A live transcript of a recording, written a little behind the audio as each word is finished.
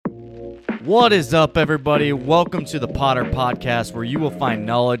What is up, everybody? Welcome to the Potter Podcast, where you will find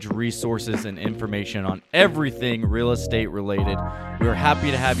knowledge, resources, and information on everything real estate related. We are happy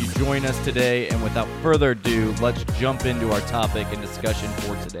to have you join us today, and without further ado, let's jump into our topic and discussion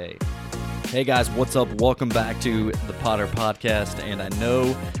for today. Hey guys, what's up? Welcome back to the Potter Podcast, and I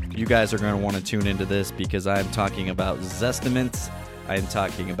know you guys are going to want to tune into this because I'm talking about Zestimates, I'm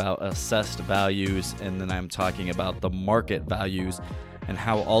talking about assessed values, and then I'm talking about the market values and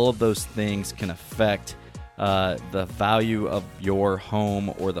how all of those things can affect the value of your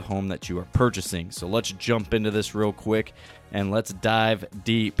home or the home that you are purchasing. So let's jump into this real quick and let's dive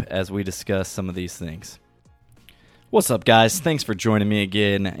deep as we discuss some of these things. What's up, guys? Thanks for joining me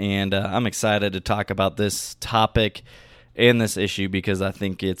again, and I'm excited to talk about this topic and this issue because I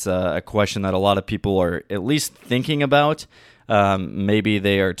think it's a question that a lot of people are at least thinking about. Maybe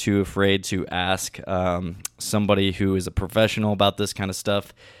they are too afraid to ask somebody who is a professional about this kind of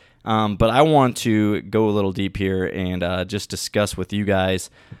stuff. But I want to go a little deep here and just discuss with you guys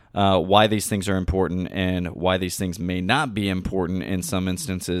why these things are important and why these things may not be important in some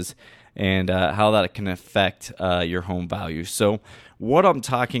instances, and how that can affect your home value. So what I'm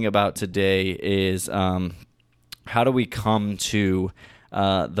talking about today is how do we come to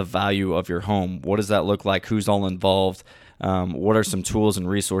the value of your home? What does that look like? Who's all involved? What are some tools and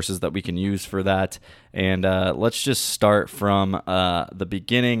resources that we can use for that? And let's just start from the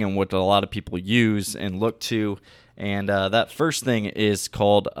beginning and what a lot of people use and look to. And that first thing is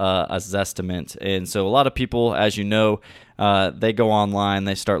called a Zestimate. And so a lot of people, as you know, they go online,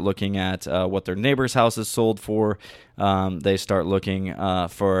 they start looking at what their neighbor's house is sold for. They start looking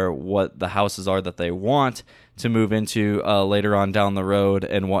for what the houses are that they want to move into later on down the road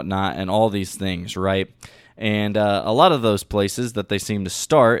and whatnot, and all these things, right? And a lot of those places that they seem to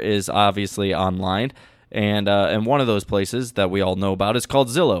start is obviously online. And one of those places that we all know about is called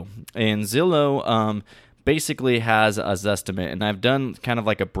Zillow. And Zillow basically has a Zestimate. And I've done kind of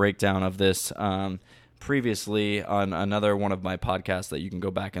like a breakdown of this previously on another one of my podcasts that you can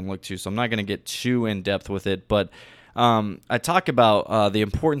go back and look to. So I'm not going to get too in-depth with it. But I talk about the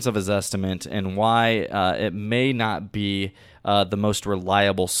importance of a Zestimate and why it may not be the most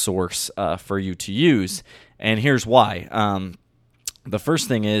reliable source for you to use. And here's why. The first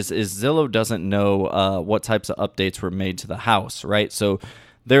thing is Zillow doesn't know what types of updates were made to the house, right? So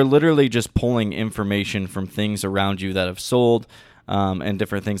they're literally just pulling information from things around you that have sold and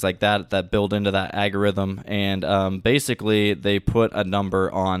different things like that build into that algorithm. And basically, they put a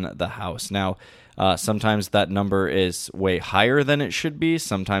number on the house. Now, sometimes that number is way higher than it should be.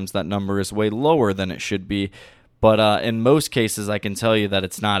 Sometimes that number is way lower than it should be. But in most cases, I can tell you that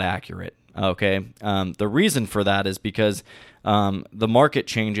it's not accurate. Okay, the reason for that is because the market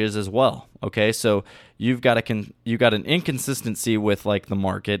changes as well. Okay, so you've got an inconsistency with like the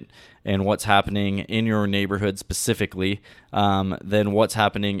market and what's happening in your neighborhood specifically, than what's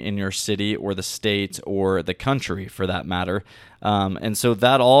happening in your city or the state or the country for that matter. And so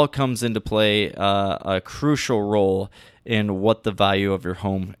that all comes into play a crucial role in what the value of your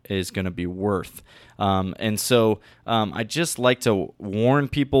home is going to be worth. And so I just like to warn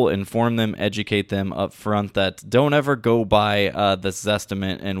people, inform them, educate them up front that don't ever go by this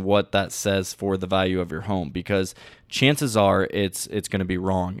Zestimate and what that says for the value of your home, because chances are it's going to be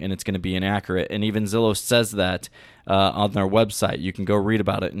wrong and it's going to be inaccurate. And even Zillow says that on their website. You can go read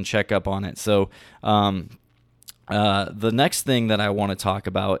about it and check up on it. So the next thing that I want to talk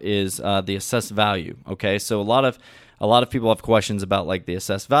about is the assessed value. Okay, so a lot of people have questions about like the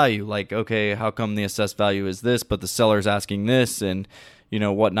assessed value, like, okay, how come the assessed value is this, but the seller's asking this, and you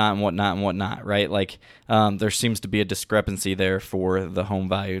know, whatnot, right? Like, there seems to be a discrepancy there for the home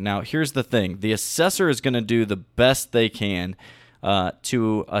value. Now, here's the thing: the assessor is going to do the best they can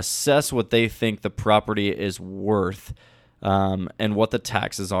to assess what they think the property is worth, and what the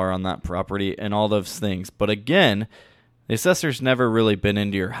taxes are on that property, and all those things. But again, the assessor's never really been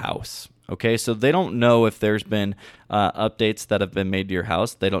into your house. Okay, so they don't know if there's been updates that have been made to your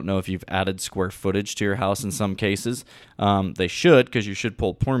house. They don't know if you've added square footage to your house in some cases. They should, because you should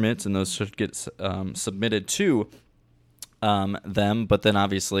pull permits, and those should get submitted to them. But then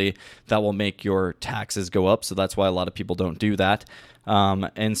obviously that will make your taxes go up, so that's why a lot of people don't do that.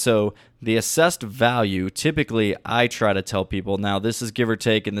 And so the assessed value, typically I try to tell people, now this is give or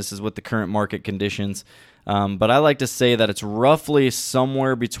take, and this is with the current market conditions, but I like to say that it's roughly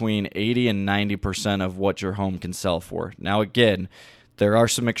somewhere between 80 and 90% of what your home can sell for. Now, again, there are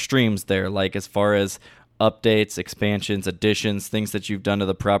some extremes there, like as far as updates, expansions, additions, things that you've done to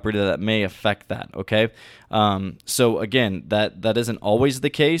the property that may affect that, okay? So again, that isn't always the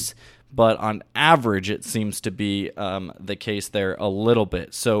case, but on average, it seems to be the case there a little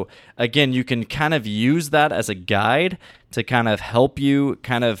bit. So again, you can kind of use that as a guide to kind of help you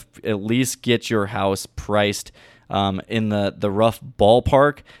kind of at least get your house priced in the rough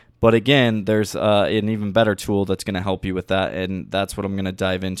ballpark. But again, there's an even better tool that's going to help you with that, and that's what I'm going to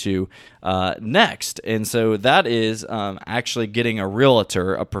dive into next. And so that is actually getting a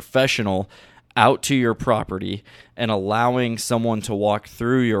realtor, a professional, out to your property and allowing someone to walk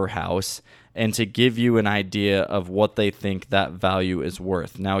through your house and to give you an idea of what they think that value is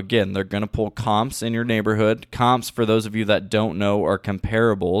worth. Now, again, they're going to pull comps in your neighborhood. Comps, for those of you that don't know, are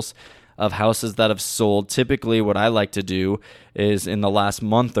comparables of houses that have sold. Typically, what I like to do is in the last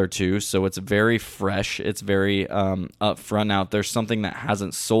month or two, so it's very fresh, it's very upfront out. There's something that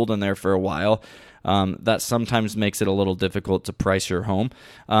hasn't sold in there for a while. That sometimes makes it a little difficult to price your home.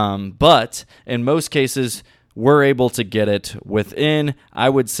 But in most cases, we're able to get it within, I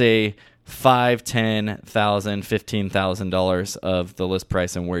would say, $5,000, $10,000, $15,000 of the list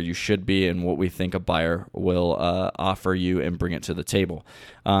price and where you should be and what we think a buyer will offer you and bring it to the table.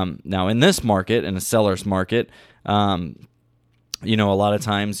 Now, in this market, in a seller's market, a lot of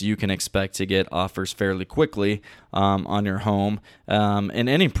times you can expect to get offers fairly quickly on your home in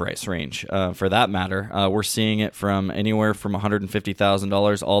any price range, for that matter. We're seeing it from anywhere from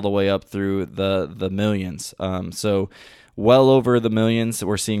 $150,000 all the way up through the millions. So well over the millions,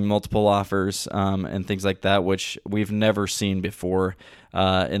 we're seeing multiple offers and things like that, which we've never seen before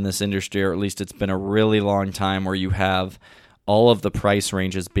in this industry, or at least it's been a really long time where you have all of the price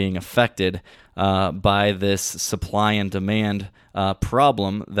ranges being affected by this supply and demand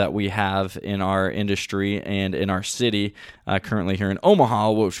problem that we have in our industry and in our city currently here in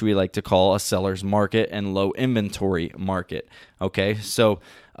Omaha, which we like to call a seller's market and low inventory market. Okay, so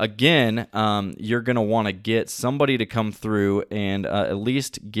again, you're going to want to get somebody to come through and at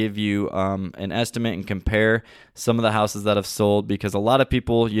least give you an estimate and compare some of the houses that have sold, because a lot of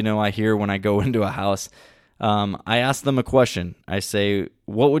people, I hear when I go into a house, I ask them a question. I say,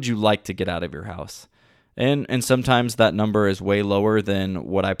 what would you like to get out of your house? And sometimes that number is way lower than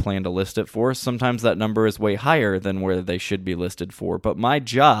what I plan to list it for. Sometimes that number is way higher than where they should be listed for. But my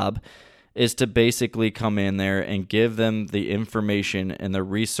job is to basically come in there and give them the information and the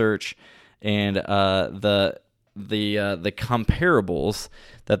research and the comparables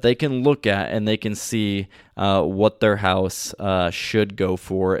that they can look at, and they can see what their house should go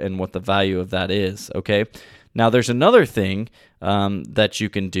for and what the value of that is. Okay. Now, there's another thing that you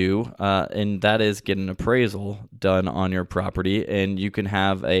can do, and that is get an appraisal done on your property. And you can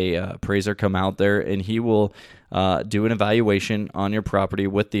have a appraiser come out there, and he will do an evaluation on your property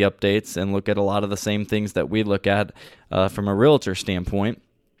with the updates and look at a lot of the same things that we look at from a realtor standpoint,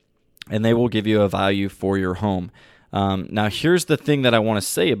 and they will give you a value for your home. Now, here's the thing that I want to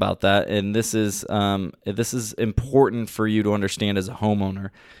say about that, and this is important for you to understand as a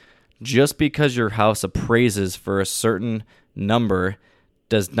homeowner. Just because your house appraises for a certain number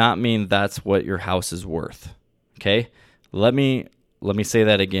does not mean that's what your house is worth. Okay? Let me say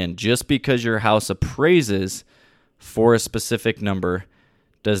that again. Just because your house appraises for a specific number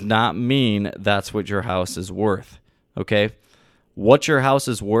does not mean that's what your house is worth. Okay? What your house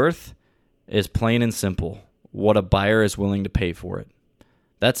is worth is plain and simple what a buyer is willing to pay for it.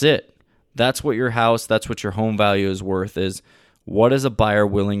 That's it. That's what your house, that's what your home value is worth, is what is a buyer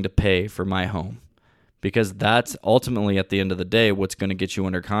willing to pay for my home? Because that's ultimately, at the end of the day, what's going to get you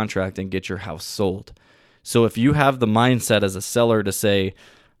under contract and get your house sold. So if you have the mindset as a seller to say,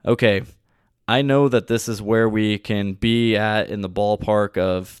 okay, I know that this is where we can be at in the ballpark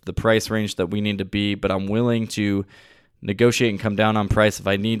of the price range that we need to be, but I'm willing to negotiate and come down on price if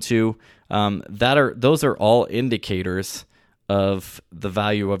I need to. Those are all indicators of the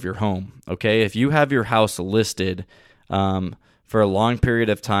value of your home. Okay, if you have your house listed for a long period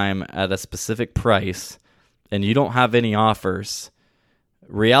of time at a specific price and you don't have any offers,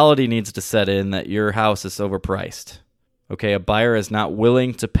 reality needs to set in that your house is overpriced. Okay, a buyer is not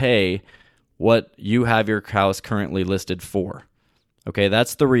willing to pay what you have your house currently listed for. Okay,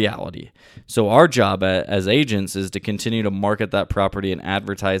 that's the reality. So our job as agents is to continue to market that property and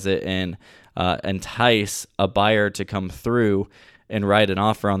advertise it and entice a buyer to come through and write an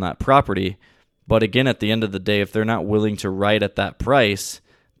offer on that property. But again, at the end of the day, if they're not willing to write at that price,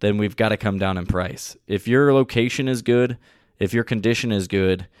 then we've got to come down in price. If your location is good, if your condition is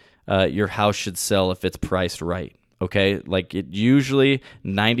good, your house should sell if it's priced right. Okay, like it usually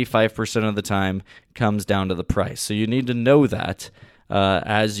 95% of the time comes down to the price. So you need to know that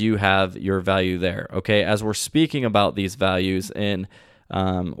as you have your value there. Okay, as we're speaking about these values and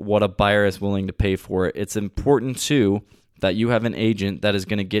what a buyer is willing to pay for it, it's important too that you have an agent that is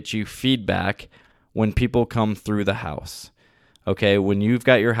going to get you feedback when people come through the house. Okay, when you've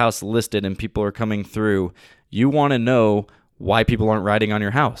got your house listed and people are coming through, you want to know why people aren't riding on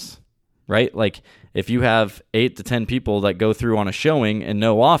your house, right? Like if you have 8 to 10 people that go through on a showing and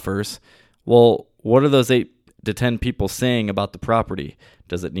no offers, well, what are those 8 to 10 people saying about the property?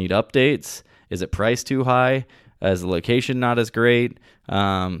 Does it need updates? Is it priced too high? Is the location not as great?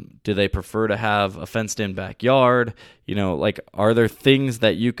 Do they prefer to have a fenced-in backyard? Like, are there things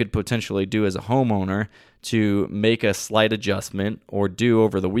that you could potentially do as a homeowner to make a slight adjustment or do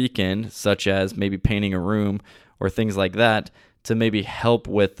over the weekend, such as maybe painting a room or things like that, to maybe help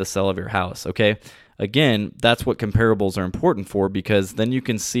with the sale of your house, okay? Again, that's what comparables are important for, because then you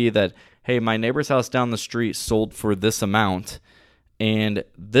can see that, hey, my neighbor's house down the street sold for this amount, and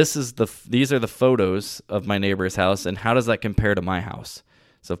these are the photos of my neighbor's house, and how does that compare to my house?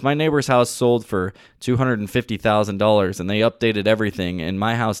 So if my neighbor's house sold for $250,000 and they updated everything, and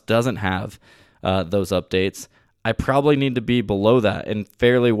my house doesn't have those updates, I probably need to be below that, and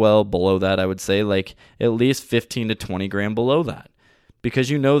fairly well below that, I would say, like at least 15 to 20 grand below that. Because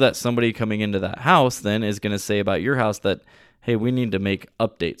that somebody coming into that house then is going to say about your house that, hey, we need to make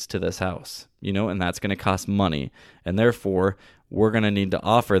updates to this house, and that's going to cost money. And therefore, we're going to need to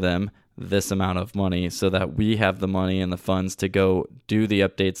offer them this amount of money so that we have the money and the funds to go do the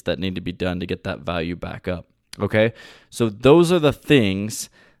updates that need to be done to get that value back up. Okay? So those are the things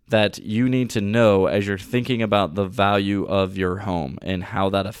that you need to know as you're thinking about the value of your home and how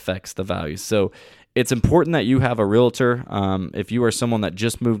that affects the value. So it's important that you have a realtor. If you are someone that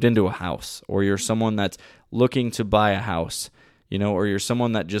just moved into a house, or you're someone that's looking to buy a house, or you're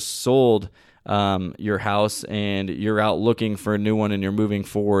someone that just sold your house and you're out looking for a new one and you're moving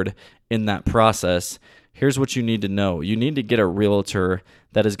forward in that process, here's what you need to know. You need to get a realtor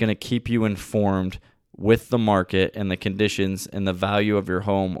that is going to keep you informed with the market and the conditions and the value of your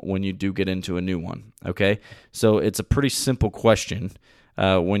home when you do get into a new one, okay? So it's a pretty simple question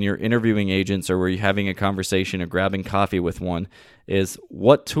when you're interviewing agents or where you're having a conversation or grabbing coffee with one, is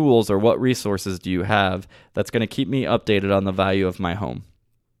what tools or what resources do you have that's going to keep me updated on the value of my home?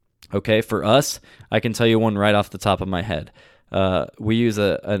 Okay, for us, I can tell you one right off the top of my head. We use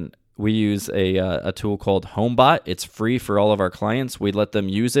a tool called HomeBot. It's free for all of our clients. We let them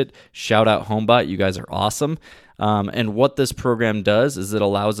use it. Shout out HomeBot. You guys are awesome. And what this program does is it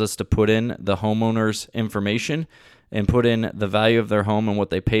allows us to put in the homeowner's information and put in the value of their home and what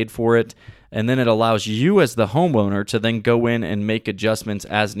they paid for it. And then it allows you as the homeowner to then go in and make adjustments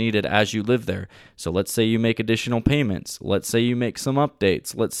as needed as you live there. So let's say you make additional payments. Let's say you make some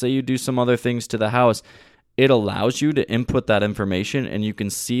updates. Let's say you do some other things to the house. It allows you to input that information and you can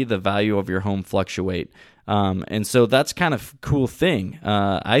see the value of your home fluctuate. And so that's kind of a cool thing,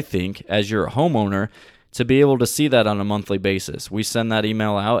 I think, as you're a homeowner, to be able to see that on a monthly basis. We send that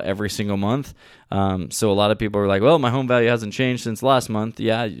email out every single month. So a lot of people are like, well, my home value hasn't changed since last month.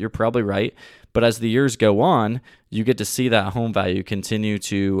 Yeah, you're probably right. But as the years go on, you get to see that home value continue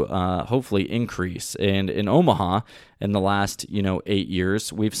to hopefully increase. And in Omaha, in the last 8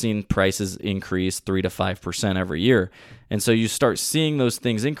 years, we've seen prices increase 3 to 5% every year. And so you start seeing those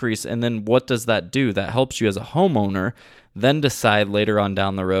things increase. And then what does that do? That helps you as a homeowner then decide later on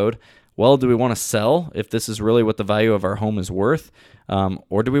down the road, well, do we want to sell if this is really what the value of our home is worth?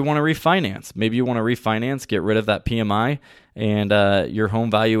 Or do we want to refinance? Maybe you want to refinance, get rid of that PMI, and your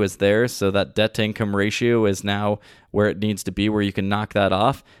home value is there, so that debt-to-income ratio is now where it needs to be, where you can knock that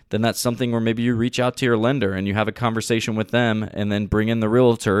off. Then that's something where maybe you reach out to your lender and you have a conversation with them and then bring in the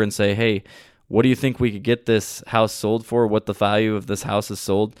realtor and say, hey, what do you think we could get this house sold for? What the value of this house is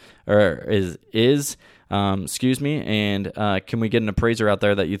sold or is? And can we get an appraiser out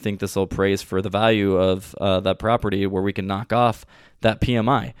there that you think this will appraise for the value of that property where we can knock off that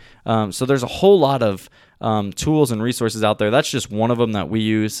PMI? So there's a whole lot of tools and resources out there. That's just one of them that we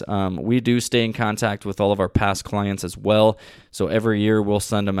use. We do stay in contact with all of our past clients as well. So every year we'll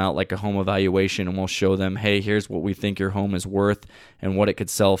send them out like a home evaluation and we'll show them, hey, here's what we think your home is worth and what it could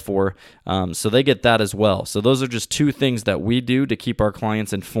sell for. So they get that as well. So those are just two things that we do to keep our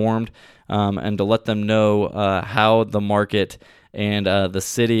clients informed and to let them know how the market and the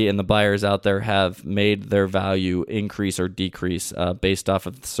city and the buyers out there have made their value increase or decrease based off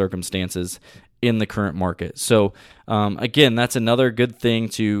of the circumstances in the current market. So again, that's another good thing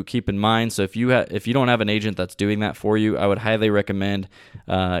to keep in mind. So if you don't have an agent that's doing that for you, I would highly recommend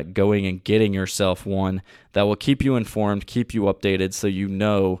going and getting yourself one that will keep you informed, keep you updated, so you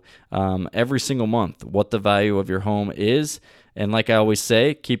know every single month what the value of your home is. And like I always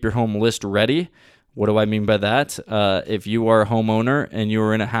say, keep your home list ready. What do I mean by that? If you are a homeowner and you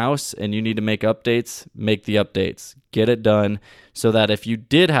are in a house and you need to make updates, make the updates. Get it done so that if you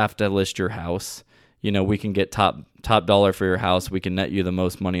did have to list your house, we can get top dollar for your house. We can net you the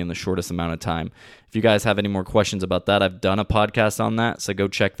most money in the shortest amount of time. If you guys have any more questions about that, I've done a podcast on that, so go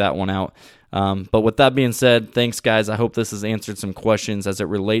check that one out. But with that being said, thanks, guys. I hope this has answered some questions as it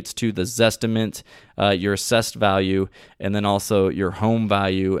relates to the Zestimate, your assessed value, and then also your home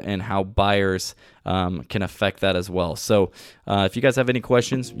value and how buyers can affect that as well. So if you guys have any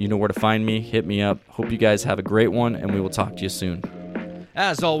questions, you know where to find me. Hit me up. Hope you guys have a great one, and we will talk to you soon.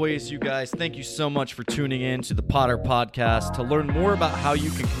 As always, you guys, thank you so much for tuning in to the Potter Podcast. To learn more about how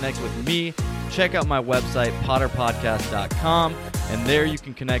you can connect with me, check out my website, potterpodcast.com, and there you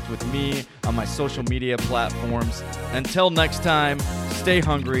can connect with me on my social media platforms. Until next time, stay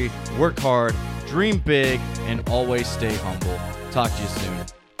hungry, work hard, dream big, and always stay humble. Talk to you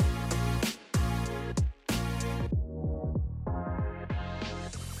soon.